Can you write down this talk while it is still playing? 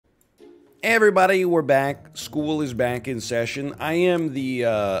Hey everybody, we're back. School is back in session. I am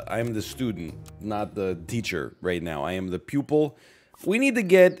the student, not the teacher right now. I am the pupil. We need to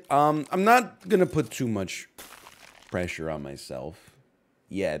get, I'm not gonna put too much pressure on myself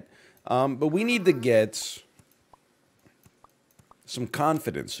yet, but we need to get some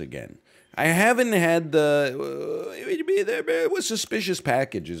confidence again. I haven't had suspicious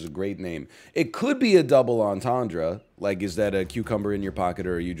package is a great name. It could be a double entendre, like is that a cucumber in your pocket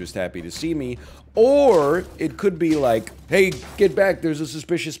or are you just happy to see me? Or it could be like, hey, get back, there's a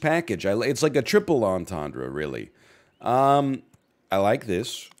suspicious package. It's like a triple entendre, really. I like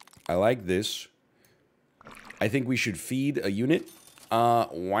this. I like this. I think we should feed a unit.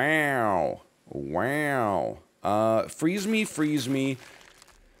 Wow. Wow. Freeze me, freeze me.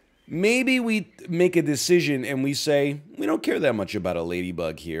 Maybe we make a decision and we say, we don't care that much about a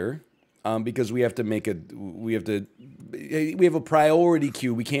ladybug here. Because we have to make we have a priority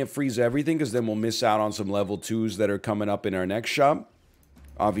queue. We can't freeze everything because then we'll miss out on some level 2s that are coming up in our next shop.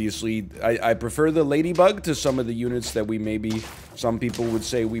 Obviously, I prefer the ladybug to some of the units that we maybe, some people would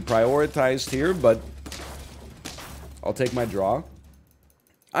say we prioritized here, but I'll take my draw.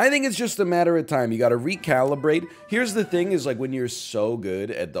 I think it's just a matter of time. You got to recalibrate. Here's the thing is like when you're so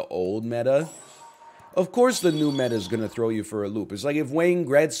good at the old meta, of course the new meta is going to throw you for a loop. It's like if Wayne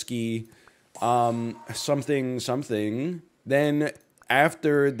Gretzky, something, then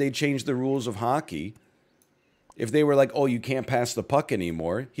after they changed the rules of hockey, if they were like, oh, you can't pass the puck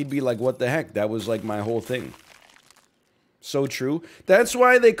anymore, he'd be like, what the heck? That was like my whole thing. So true. That's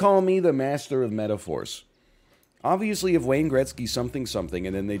why they call me the master of metaphors. Obviously, if Wayne Gretzky something,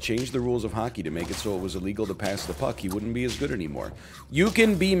 and then they changed the rules of hockey to make it so it was illegal to pass the puck, he wouldn't be as good anymore. You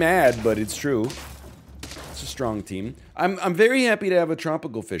can be mad, but it's true. It's a strong team. I'm very happy to have a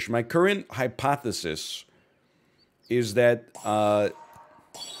tropical fish. My current hypothesis is that,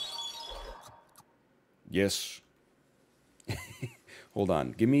 yes. Hold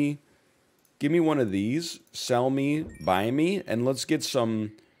on. Give me one of these. Sell me, buy me, and let's get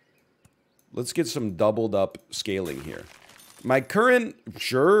some doubled up scaling here. My current,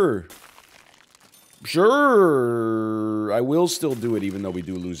 sure, I will still do it even though we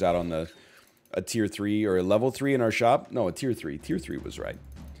do lose out on a tier 3 or a level 3 in our shop. No, a tier 3. Tier 3 was right.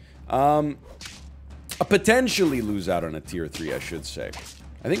 Potentially lose out on a tier 3, I should say.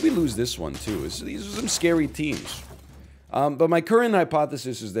 I think we lose this one too. These are some scary teams. But my current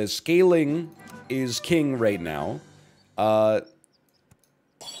hypothesis is that scaling is king right now.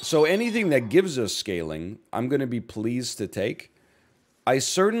 So anything that gives us scaling, I'm going to be pleased to take. I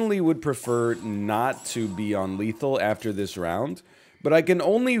certainly would prefer not to be on lethal after this round, but I can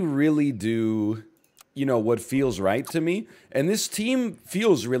only really do, you know, what feels right to me. And this team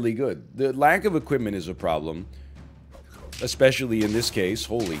feels really good. The lack of equipment is a problem, especially in this case.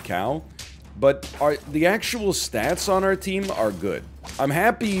 Holy cow. But the actual stats on our team are good. I'm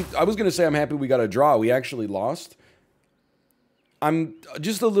happy. I was going to say I'm happy we got a draw. We actually lost. I'm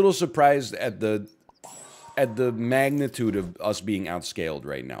just a little surprised at the magnitude of us being outscaled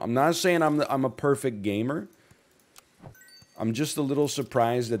right now. I'm not saying I'm a perfect gamer. I'm just a little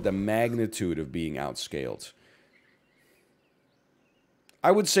surprised at the magnitude of being outscaled. I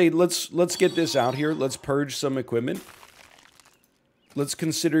would say let's get this out here. Let's purge some equipment. Let's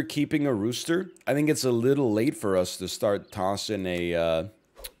consider keeping a rooster. I think it's a little late for us to start tossing a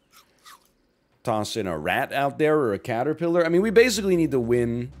rat out there or a caterpillar. I mean, we basically need to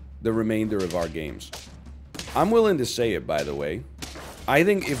win the remainder of our games. I'm willing to say it, by the way. I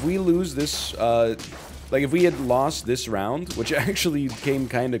think if we lose this, like if we had lost this round, which actually came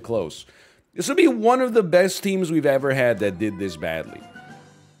kind of close, this would be one of the best teams we've ever had that did this badly.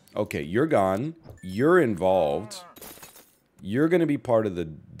 Okay, you're gone. You're involved. You're going to be part of the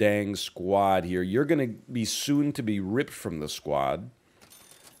dang squad here. You're going to be soon to be ripped from the squad.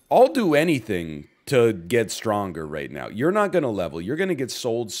 I'll do anything to get stronger right now. You're not going to level. You're going to get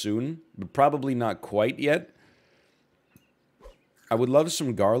sold soon, but probably not quite yet. I would love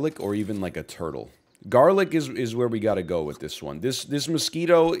some garlic or even like a turtle. Garlic is where we got to go with this one. This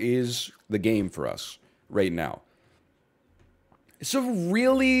mosquito is the game for us right now. It's a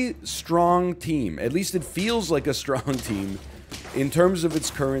really strong team. At least it feels like a strong team in terms of its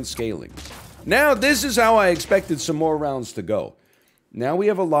current scaling. Now, this is how I expected some more rounds to go. Now we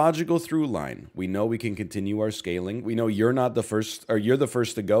have a logical through line. We know we can continue our scaling. We know you're not the first, or you're the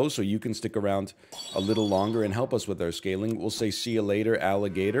first to go, so you can stick around a little longer and help us with our scaling. We'll say, see you later,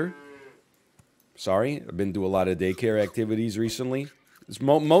 alligator. Sorry, I've been to a lot of daycare activities recently.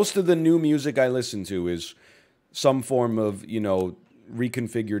 Most of the new music I listen to is some form of, you know,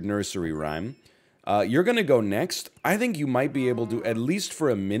 reconfigured nursery rhyme. You're going to go next. I think you might be able to, at least for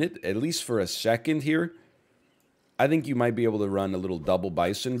a minute, at least for a second here, I think you might be able to run a little double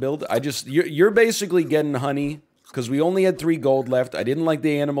bison build. You're basically getting honey, because we only had 3 gold left. I didn't like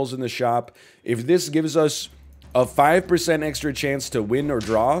the animals in the shop. If this gives us a 5% extra chance to win or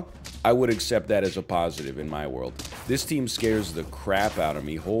draw, I would accept that as a positive in my world. This team scares the crap out of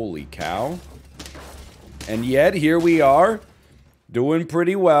me. Holy cow. And yet, here we are, doing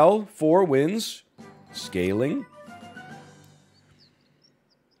pretty well. 4 wins. Scaling.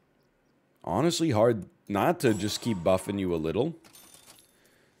 Honestly, hard not to just keep buffing you a little.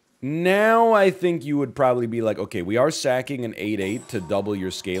 Now, I think you would probably be like, okay, we are sacking an 8-8 to double your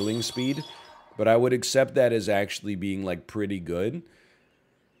scaling speed, but I would accept that as actually being, like, pretty good.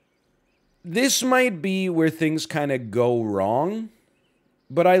 This might be where things kind of go wrong,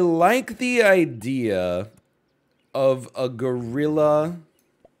 but I like the idea of a gorilla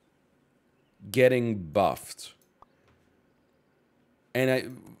getting buffed.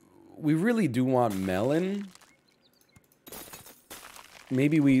 And we really do want melon.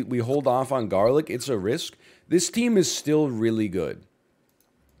 Maybe we hold off on garlic. It's a risk. This team is still really good.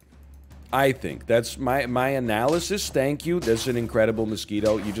 I think. That's my analysis. Thank you. That's an incredible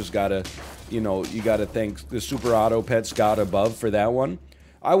mosquito. You just gotta, you know, you gotta thank the Super Auto Pets God above for that one.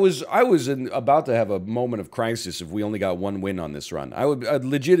 I was about to have a moment of crisis if we only got 1 win on this run. I'd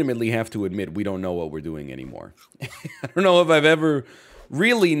legitimately have to admit we don't know what we're doing anymore. I don't know if I've ever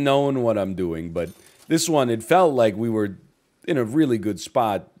really known what I'm doing, but this one, it felt like we were in a really good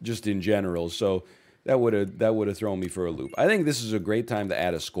spot just in general, so that would have thrown me for a loop. I think this is a great time to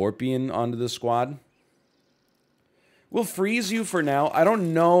add a scorpion onto the squad. We'll freeze you for now. I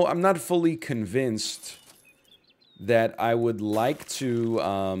don't know. I'm not fully convinced that I would like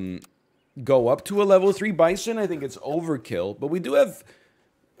to go up to a level 3 bison. I think it's overkill, but we do have...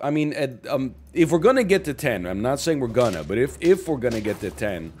 I mean, if we're going to get to 10, I'm not saying we're gonna, but if we're going to get to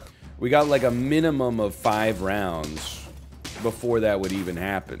 10, we got like a minimum of 5 rounds before that would even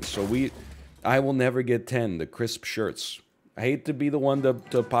happen. So I will never get 10, the crisp shirts. I hate to be the one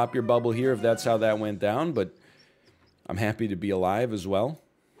to pop your bubble here if that's how that went down, but I'm happy to be alive as well.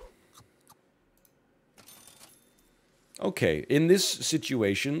 Okay, in this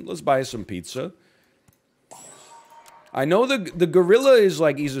situation, let's buy some pizza. I know the gorilla is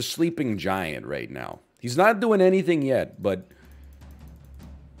like, he's a sleeping giant right now. He's not doing anything yet, but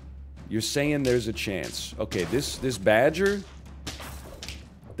you're saying there's a chance. Okay, this badger,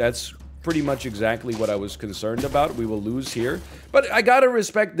 that's pretty much exactly what I was concerned about. We will lose here. But I gotta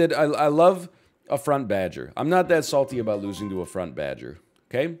respect that I love a front badger. I'm not that salty about losing to a front badger,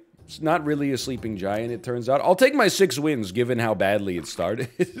 okay? It's not really a sleeping giant, it turns out. I'll take my 6 wins, given how badly it started.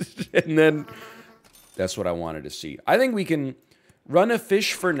 And then, that's what I wanted to see. I think we can run a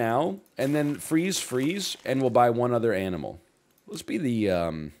fish for now, and then freeze, and we'll buy 1 other animal. Let's be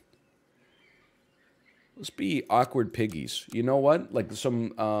the, let's be awkward piggies. You know what? Like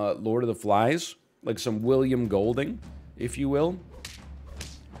some, Lord of the Flies. Like some William Golding, if you will.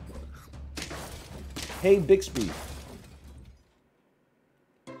 Hey, Bixby.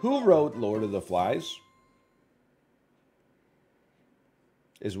 Who wrote Lord of the Flies?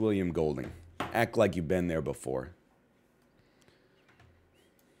 Is William Golding. Act like you've been there before.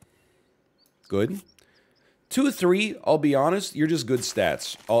 Good. 2-3, I'll be honest, you're just good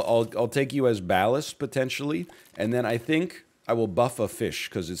stats. I'll take you as ballast, potentially. And then I think I will buff a fish,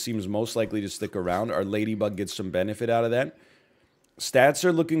 because it seems most likely to stick around. Our ladybug gets some benefit out of that. Stats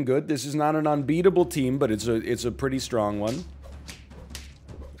are looking good. This is not an unbeatable team, but it's a pretty strong one.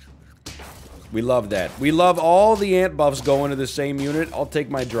 We love that. We love all the ant buffs going to the same unit. I'll take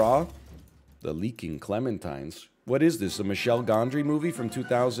my draw. The Leaking Clementines. What is this? A Michel Gondry movie from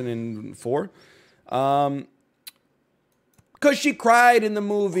 2004? Because she cried in the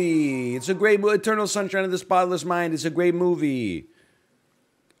movie. It's a great movie. Eternal Sunshine of the Spotless Mind. It's a great movie.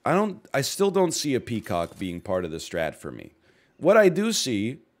 I still don't see a peacock being part of the strat for me. What I do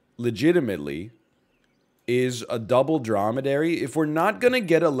see, legitimately, is a double dromedary. If we're not going to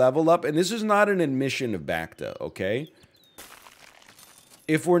get a level up, and this is not an admission of Bacta, okay?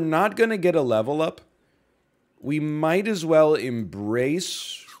 If we're not going to get a level up, we might as well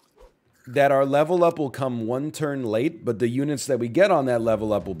embrace that our level up will come 1 turn late, but the units that we get on that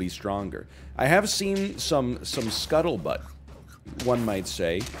level up will be stronger. I have seen some scuttlebutt, one might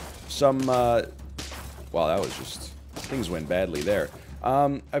say. Well, that was just... things went badly there.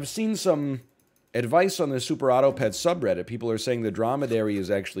 I've seen some advice on the Super Auto Pet subreddit. People are saying the dromedary is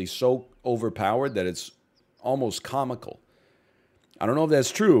actually so overpowered that it's almost comical. I don't know if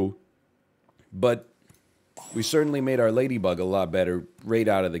that's true, but we certainly made our ladybug a lot better right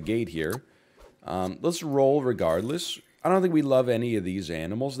out of the gate here. Let's roll regardless. I don't think we love any of these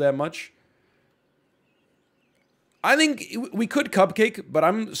animals that much. I think we could Cupcake, but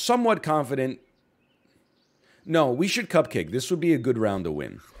I'm somewhat confident. No, we should Cupcake. This would be a good round to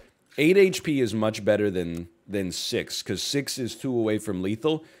win. 8 HP is much better than 6, because 6 is 2 away from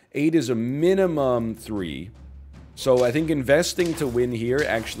lethal. 8 is a minimum 3. So I think investing to win here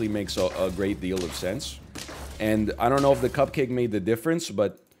actually makes a great deal of sense. And I don't know if the Cupcake made the difference,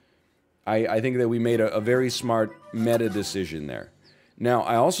 but I think that we made a very smart meta decision there. Now,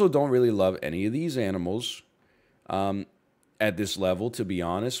 I also don't really love any of these animals at this level, to be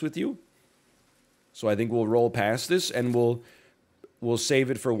honest with you. So I think we'll roll past this, and we'll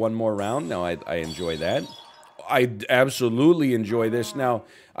save it for one more round. Now, I enjoy that. I absolutely enjoy this. Now,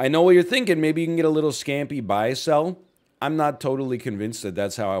 I know what you're thinking. Maybe you can get a little scampy buy-sell. I'm not totally convinced that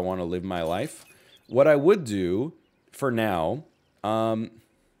that's how I want to live my life. What I would do, for now, I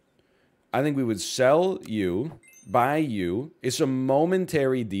think we would sell you, buy you. It's a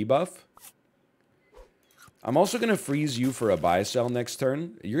momentary debuff. I'm also going to freeze you for a buy-sell next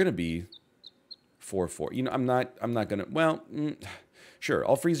turn. You're going to be 4-4. You know, I'm not going to... Well... Sure,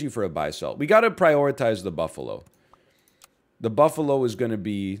 I'll freeze you for a buy-sell. We got to prioritize the buffalo. The buffalo is going to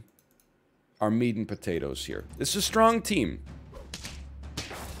be our meat and potatoes here. It's a strong team.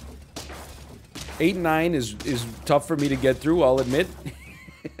 8-9 is tough for me to get through, I'll admit.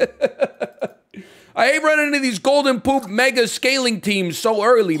 I hate running into these golden poop mega scaling teams so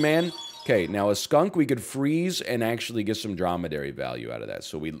early, man. Okay, now a skunk we could freeze and actually get some dromedary value out of that.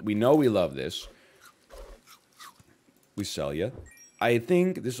 So we know we love this. We sell you. I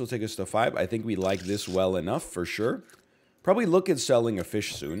think this will take us to 5. I think we like this well enough, for sure. Probably look at selling a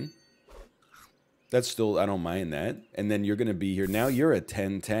fish soon. That's still, I don't mind that. And then you're going to be here. Now you're a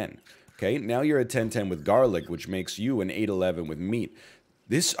 10-10. Okay, now you're a 10-10 with garlic, which makes you an 8-11 with meat.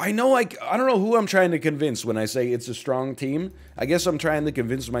 This, I know, I don't know who I'm trying to convince when I say it's a strong team. I guess I'm trying to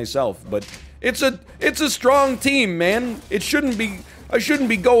convince myself, but it's a strong team, man. It shouldn't be, I shouldn't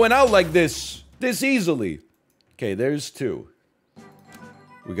be going out like this easily. Okay, there's 2.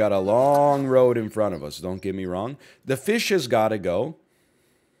 We got a long road in front of us, don't get me wrong. The fish has got to go.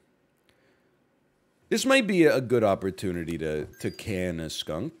 This might be a good opportunity to can a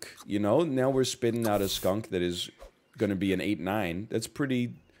skunk. You know, now we're spitting out a skunk that is going to be an 8-9. That's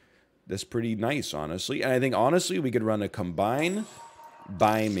pretty nice, honestly. And I think, honestly, we could run a combine,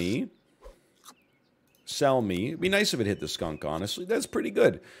 buy me, sell me. It'd be nice if it hit the skunk, honestly. That's pretty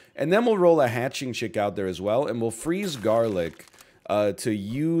good. And then we'll roll a hatching chick out there as well, and we'll freeze garlic to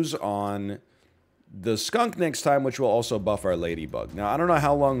use on the skunk next time, which will also buff our ladybug. Now, I don't know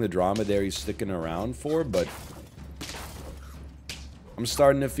how long the dromedary's sticking around for, but I'm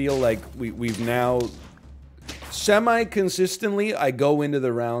starting to feel like we've now... Semi-consistently, I go into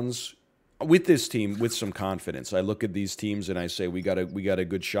the rounds with this team with some confidence. I look at these teams and I say, we got a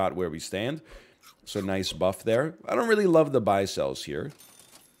good shot where we stand. So nice buff there. I don't really love the buy-sells here.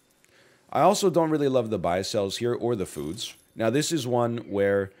 I also don't really love the buy-sells here or the foods. Now, this is one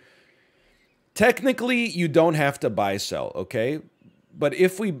where technically you don't have to buy-sell, okay? But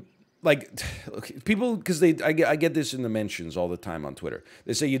if we, like, people, because I get this in the mentions all the time on Twitter.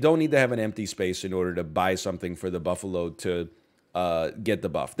 They say you don't need to have an empty space in order to buy something for the buffalo to get the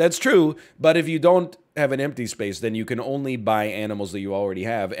buff. That's true, but if you don't have an empty space, then you can only buy animals that you already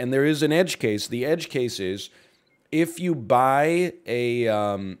have. And there is an edge case. The edge case is if you buy a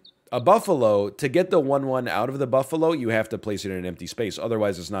buffalo, to get the 1/1 out of the buffalo, you have to place it in an empty space.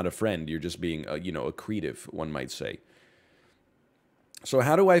 Otherwise, it's not a friend. You're just being, you know, accretive, one might say. So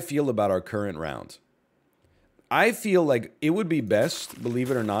how do I feel about our current round? I feel like it would be best, believe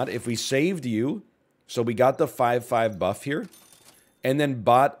it or not, if we saved you, so we got the 5/5 buff here, and then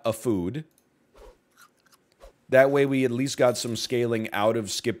bought a food. That way we at least got some scaling out of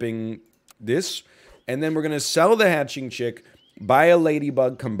skipping this. And then we're going to sell the hatching chick, buy a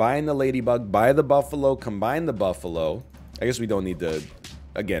ladybug, combine the ladybug, buy the buffalo, combine the buffalo. I guess we don't need to,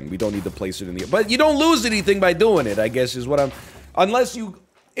 again, we don't need to place it in the... But you don't lose anything by doing it, I guess, is what I'm... Unless you...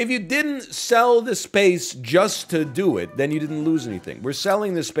 If you didn't sell the space just to do it, then you didn't lose anything. We're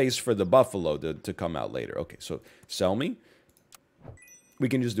selling the space for the buffalo to come out later. Okay, so sell me. We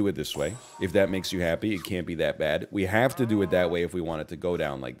can just do it this way. If that makes you happy, it can't be that bad. We have to do it that way if we want it to go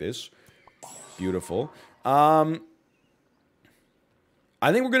down like this. Beautiful. I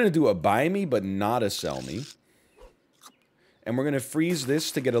think we're going to do a buy me, but not a sell me. And we're going to freeze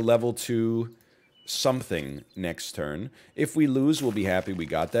this to get a level 2 something next turn. If we lose, we'll be happy we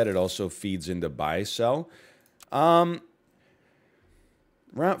got that. It also feeds into buy sell. For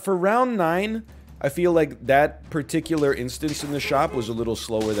round 9, I feel like that particular instance in the shop was a little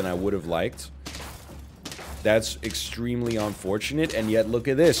slower than I would have liked. That's extremely unfortunate, and yet look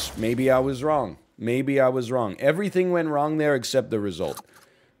at this. Maybe I was wrong. Maybe I was wrong. Everything went wrong there except the result.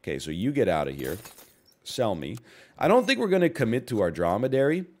 Okay, so you get out of here. Sell me. I don't think we're going to commit to our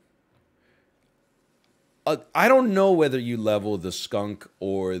dromedary. I don't know whether you level the skunk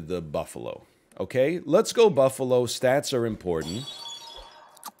or the buffalo. Okay, let's go buffalo. Stats are important.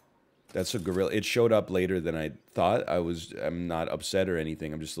 That's a gorilla. It showed up later than I thought. I'm not upset or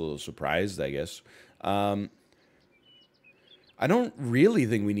anything. I'm just a little surprised, I guess. I don't really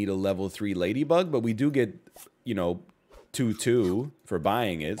think we need a level 3 ladybug, but we do get, you know, 2/2 for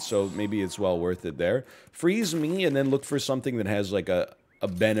buying it, so maybe it's well worth it there. Freeze me and then look for something that has like a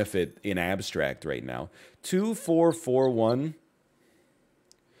benefit in abstract right now. 2, 4, 4, 1.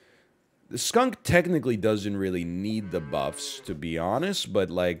 The skunk technically doesn't really need the buffs, to be honest, but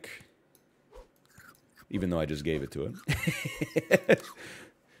like, even though I just gave it to him.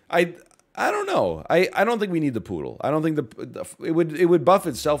 I don't know. I don't think we need the poodle. I don't think it would buff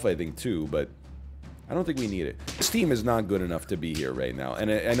itself, I think, too, but I don't think we need it. This team is not good enough to be here right now, and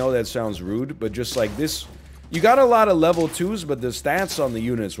I know that sounds rude, but just like this, you got a lot of level 2s, but the stats on the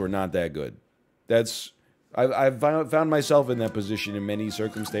units were not that good. I've found myself in that position in many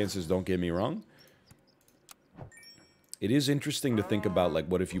circumstances, don't get me wrong. It is interesting to think about, like,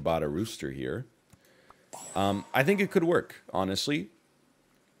 what if you bought a rooster here? I think it could work, honestly.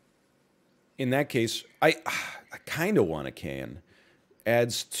 In that case, I kind of want a can.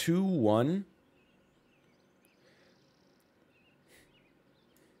 Adds 2/1.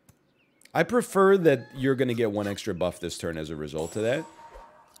 I prefer that you're going to get 1 extra buff this turn as a result of that.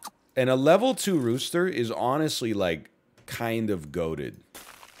 And a level 2 rooster is honestly, like, kind of goated.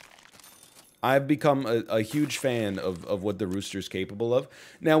 I've become a huge fan of what the rooster's capable of.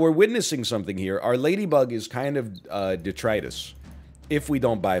 Now, we're witnessing something here. Our ladybug is kind of detritus if we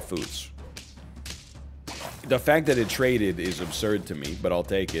don't buy foods. The fact that it traded is absurd to me, but I'll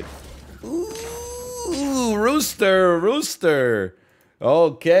take it. Ooh, rooster, rooster.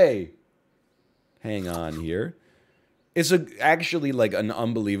 Okay. Hang on here. It's actually like an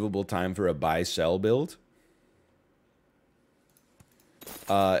unbelievable time for a buy-sell build.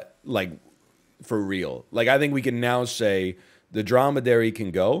 Like, for real. Like, I think we can now say the dromedary can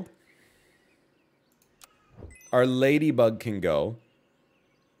go. Our ladybug can go.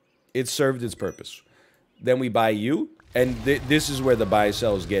 It served its purpose. Then we buy you, and this is where the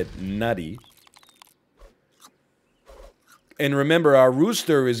buy-sells get nutty. And remember, our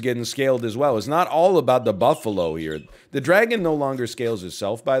rooster is getting scaled as well. It's not all about the buffalo here. The dragon no longer scales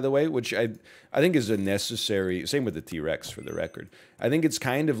itself, by the way, which I think is a necessary... Same with the T-Rex, for the record. I think it's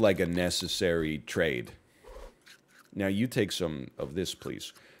kind of like a necessary trade. Now, you take some of this,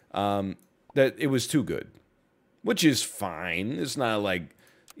 please. That it was too good. Which is fine. It's not like...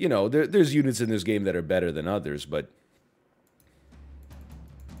 You know, there's units in this game that are better than others, but...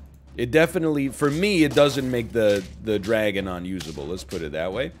 It definitely, for me, it doesn't make the dragon unusable. Let's put it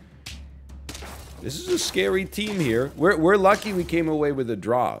that way. This is a scary team here. We're lucky we came away with a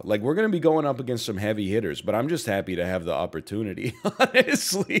draw. Like, we're going to be going up against some heavy hitters, but I'm just happy to have the opportunity,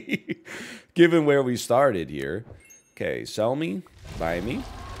 honestly, given where we started here. Okay, sell me, buy me.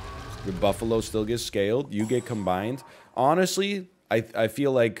 The buffalo still gets scaled. You get combined. Honestly, I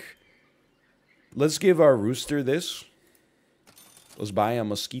feel like, let's give our rooster this. Let's buy a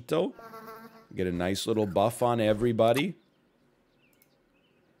mosquito. Get a nice little buff on everybody.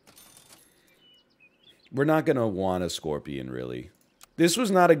 We're not going to want a scorpion, really. This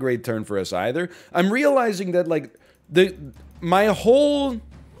was not a great turn for us either. I'm realizing that, like, my whole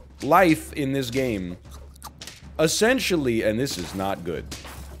life in this game, essentially, and this is not good,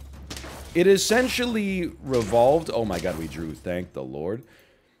 it essentially revolved... Oh my god, we drew, thank the Lord.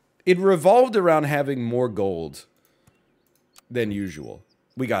 It revolved around having more gold than usual.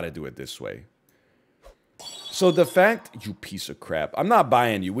 We gotta do it this way. So the fact... You piece of crap. I'm not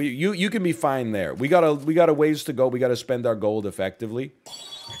buying you. You can be fine there. We got a ways to go. We gotta spend our gold effectively.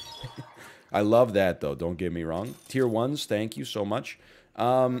 I love that, though. Don't get me wrong. Tier 1s, thank you so much.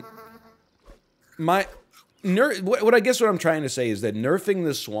 What I guess what I'm trying to say is that nerfing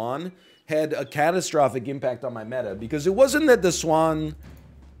the swan had a catastrophic impact on my meta, because it wasn't that the swan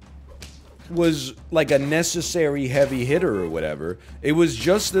was like a necessary heavy hitter or whatever. It was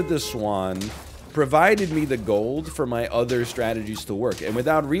just that the swan provided me the gold for my other strategies to work. And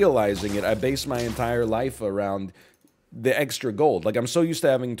without realizing it, I based my entire life around the extra gold. Like, I'm so used to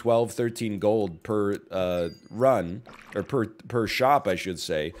having 12, 13 gold per run, or per shop, I should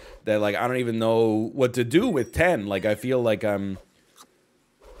say, that, like, I don't even know what to do with 10. Like, I feel like I'm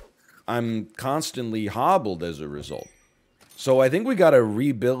constantly hobbled as a result. So I think we gotta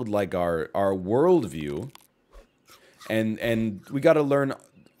rebuild, like, our worldview. And we got to learn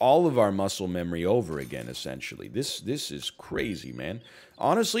all of our muscle memory over again, essentially. This is crazy, man.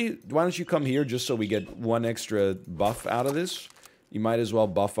 Honestly, why don't you come here just so we get one extra buff out of this? You might as well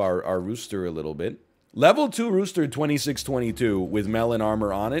buff our rooster a little bit. Level 2 rooster 2622 with melon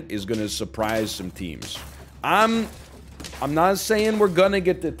armor on it is going to surprise some teams. I'm not saying we're going to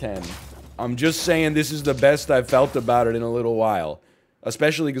get to 10. I'm just saying this is the best I've felt about it in a little while.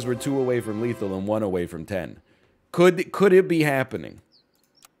 Especially because we're 2 away from lethal and 1 away from 10. Could it be happening?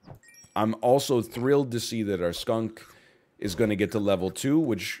 I'm also thrilled to see that our skunk is going to get to level 2,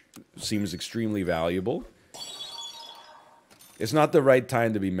 which seems extremely valuable. It's not the right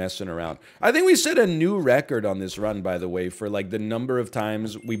time to be messing around. I think we set a new record on this run, by the way, for like the number of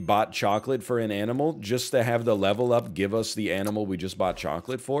times we bought chocolate for an animal just to have the level up give us the animal we just bought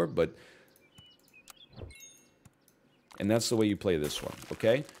chocolate for, but... And that's the way you play this one,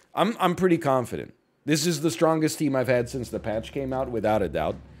 okay? I'm pretty confident. This is the strongest team I've had since the patch came out, without a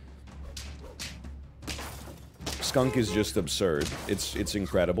doubt. Skunk is just absurd. It's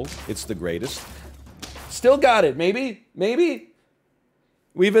incredible. It's the greatest. Still got it, maybe? Maybe?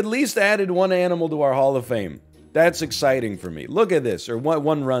 We've at least added 1 animal to our Hall of Fame. That's exciting for me. Look at this. Or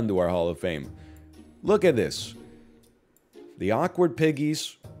one run to our Hall of Fame. Look at this. The awkward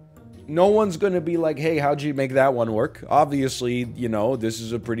piggies. No one's going to be like, hey, how'd you make that one work? Obviously, you know, this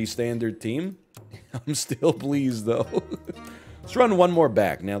is a pretty standard team. I'm still pleased, though. Let's run one more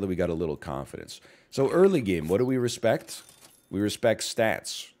back now that we got a little confidence. So early game, what do we respect? We respect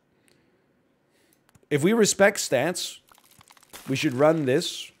stats. If we respect stats, we should run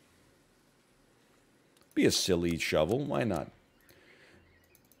this. Be a silly shovel, why not?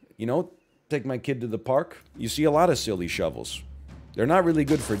 You know, take my kid to the park. You see a lot of silly shovels. They're not really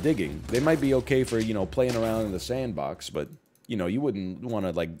good for digging. They might be okay for, you know, playing around in the sandbox, but, you know, you wouldn't want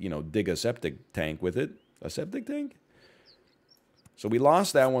to, like, you know, dig a septic tank with it. A septic tank? So we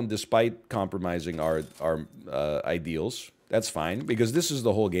lost that one despite compromising our ideals. That's fine, because this is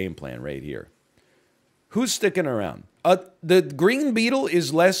the whole game plan right here. Who's sticking around? The green beetle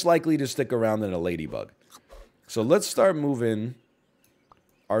is less likely to stick around than a ladybug. So let's start moving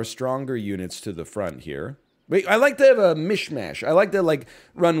our stronger units to the front here. Wait, I like to have a mishmash. I like to, like,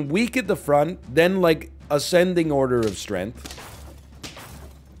 run weak at the front, then, like, ascending order of strength.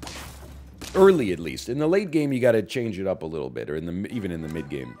 Early, at least. In the late game, you got to change it up a little bit, or even in the mid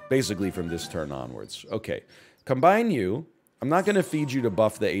game. Basically from this turn onwards. Okay. Combine you. I'm not going to feed you to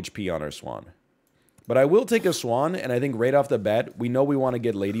buff the HP on our swan. But I will take a swan, and I think right off the bat, we know we want to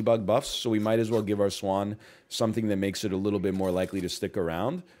get ladybug buffs, so we might as well give our swan something that makes it a little bit more likely to stick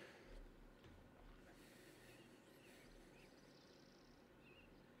around.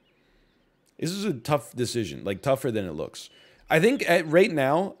 This is a tough decision, like tougher than it looks. I think right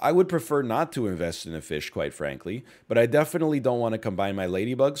now, I would prefer not to invest in a fish, quite frankly, but I definitely don't want to combine my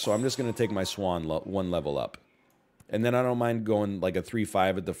ladybugs, so I'm just going to take my swan 1 level up. And then I don't mind going like a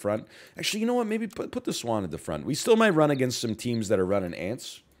 3-5 at the front. Actually, you know what? Maybe put the swan at the front. We still might run against some teams that are running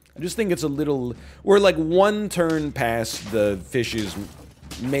ants. I just think it's a little... We're like 1 turn past the fish's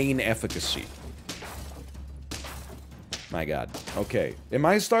main efficacy. My God. Okay. Am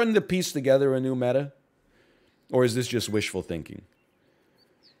I starting to piece together a new meta? Or is this just wishful thinking?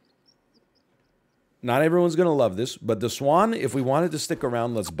 Not everyone's going to love this, but the swan, if we wanted to stick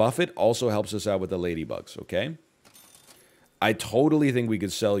around, let's buff it, also helps us out with the ladybugs, okay? I totally think we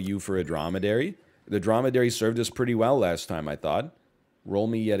could sell you for a dromedary. The dromedary served us pretty well last time, I thought. Roll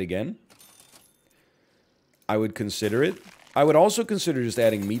me yet again. I would consider it. I would also consider just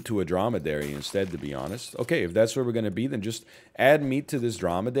adding meat to a dromedary instead, to be honest. Okay, if that's where we're going to be, then just add meat to this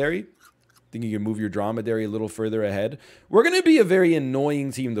dromedary. Think you can move your dromedary a little further ahead. We're going to be a very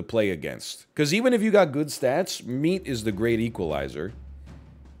annoying team to play against. Because even if you got good stats, meat is the great equalizer.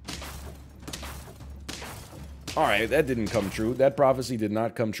 Alright, that didn't come true. That prophecy did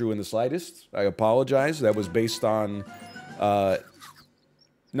not come true in the slightest. I apologize. That was based on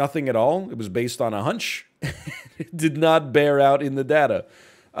nothing at all. It was based on a hunch. It did not bear out in the data.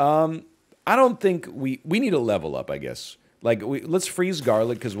 I don't think we need a level up, I guess. Like, let's freeze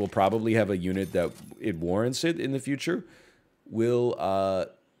garlic because we'll probably have a unit that it warrants it in the future. We'll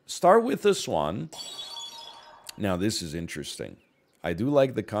start with the swan. Now, this is interesting. I do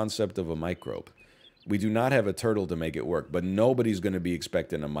like the concept of a microbe. We do not have a turtle to make it work, but nobody's going to be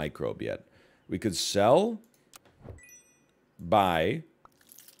expecting a microbe yet. We could sell, buy,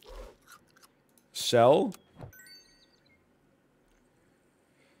 sell.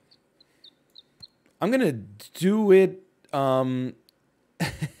 I'm going to do it, I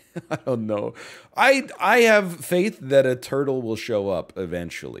don't know. I have faith that a turtle will show up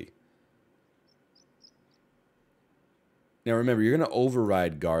eventually. Now remember, you're going to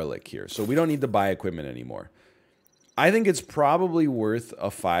override garlic here, so we don't need to buy equipment anymore. I think it's probably worth a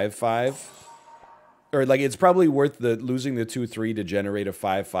 5-5. Or, like, it's probably worth losing the 2-3 to generate a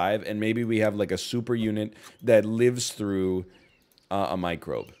 5-5, and maybe we have, like, a super unit that lives through a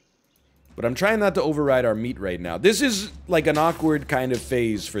microbe. But I'm trying not to override our meat right now. This is, like, an awkward kind of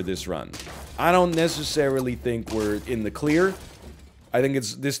phase for this run. I don't necessarily think we're in the clear. I think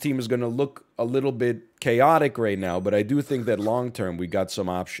this team is going to look a little bit chaotic right now, but I do think that long-term we got some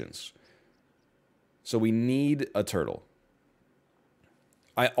options. So we need a turtle.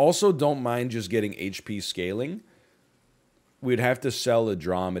 I also don't mind just getting HP scaling. We'd have to sell a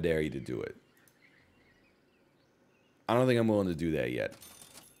dromedary to do it. I don't think I'm willing to do that yet.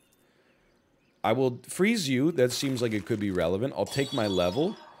 I will freeze you. That seems like it could be relevant. I'll take my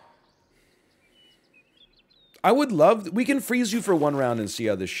level. I would love... We can freeze you for 1 round and see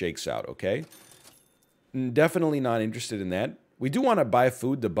how this shakes out, okay? Definitely not interested in that. We do want to buy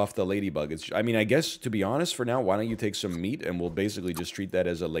food to buff the ladybug. I mean, I guess, to be honest, for now, why don't you take some meat and we'll basically just treat that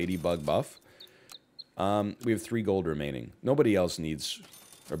as a ladybug buff. We have 3 gold remaining. Nobody else needs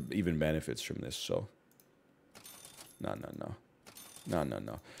or even benefits from this, so... No.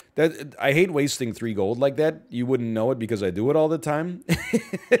 I hate wasting 3 gold like that. You wouldn't know it because I do it all the time.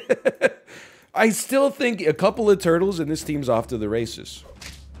 I still think a couple of turtles and this team's off to the races.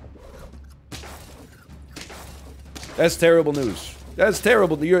 That's terrible news. That's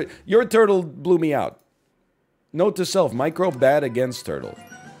terrible. Your turtle blew me out. Note to self, microbe bad against turtle.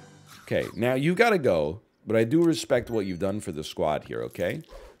 Okay, now you gotta go, but I do respect what you've done for the squad here, okay?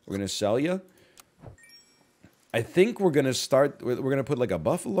 We're gonna sell you. I think we're gonna start, we're gonna put like a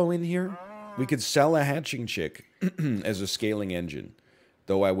buffalo in here. We could sell a hatching chick as a scaling engine,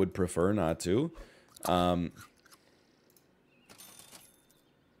 though I would prefer not to.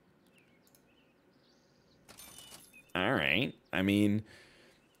 All right. I mean,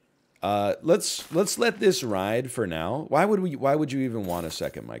 let's let this ride for now. Why would you even want a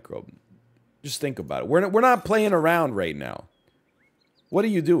second microbe? Just think about it. We're not playing around right now. What are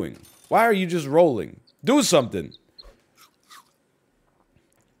you doing? Why are you just rolling? Do something.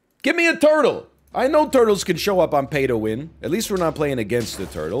 Give me a turtle. I know turtles can show up on pay to win. At least we're not playing against the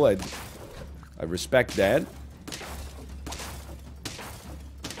turtle. I respect that.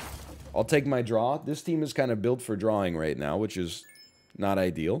 I'll take my draw. This team is kind of built for drawing right now, which is not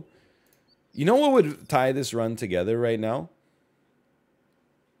ideal. You know what would tie this run together right now?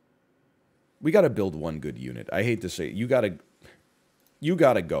 We got to build one good unit. I hate to say it. You got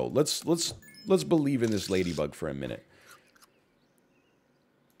to go. Let's believe in this ladybug for a minute.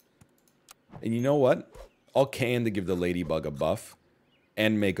 And you know what? I'll can to give the ladybug a buff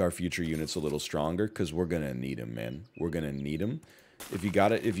and make our future units a little stronger because we're going to need them, man. We're going to need them. If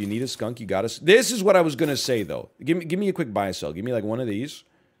you need a skunk, you got to... This is what I was going to say, though. Give me a quick buy sell. Give me, like, one of these.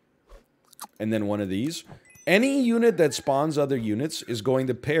 And then one of these. Any unit that spawns other units is going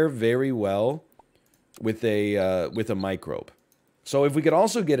to pair very well with a microbe. So if we could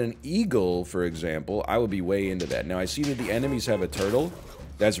also get an eagle, for example, I would be way into that. Now, I see that the enemies have a turtle.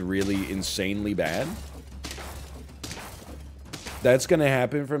 That's really insanely bad. That's going to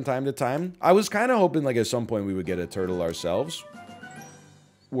happen from time to time. I was kind of hoping, like, at some point we would get a turtle ourselves.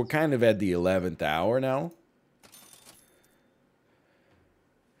 We're kind of at the 11th hour now.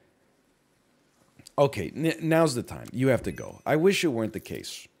 Okay, now's the time. You have to go. I wish it weren't the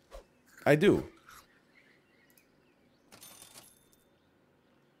case. I do.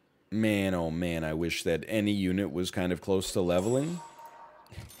 Man, oh man, I wish that any unit was kind of close to leveling.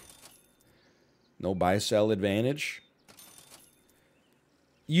 No buy-sell advantage.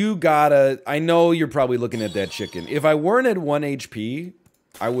 You gotta... I know you're probably looking at that chicken. If I weren't at 1 HP...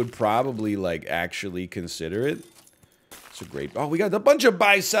 I would probably, like, actually consider it. It's a great... Oh, we got a bunch of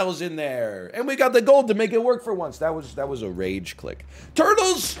buy-sells in there. And we got the gold to make it work for once. That was a rage click.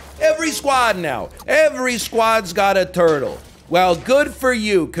 Turtles! Every squad now. Every squad's got a turtle. Well, good for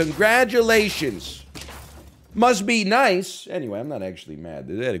you. Congratulations. Must be nice. Anyway, I'm not actually mad.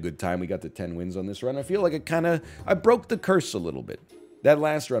 They had a good time. We got the 10 wins on this run. I feel like I broke the curse a little bit. That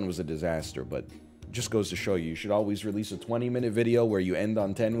last run was a disaster, but... just goes to show you should always release a 20-minute video where you end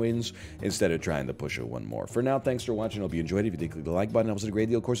on 10 wins instead of trying to push it one more. For now, thanks for watching. Hope you enjoyed it. If you did, click the like button. It helps a great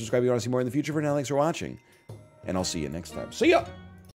deal. Of course, subscribe if you want to see more in the future. For now, thanks for watching. And I'll see you next time. See ya!